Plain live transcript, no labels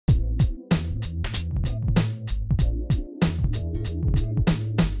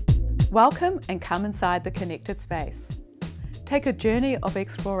Welcome and come inside the connected space. Take a journey of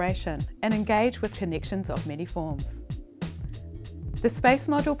exploration and engage with connections of many forms. The Space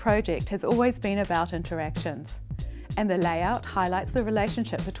Module project has always been about interactions, and the layout highlights the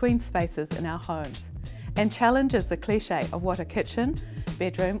relationship between spaces in our homes and challenges the cliche of what a kitchen,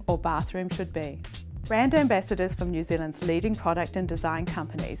 bedroom or bathroom should be. Brand ambassadors from New Zealand's leading product and design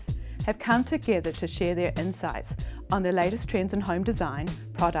companies have come together to share their insights on the latest trends in home design,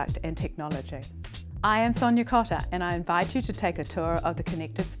 product and technology. I am Sonya Cotter and I invite you to take a tour of the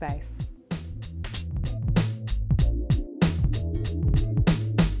connected space.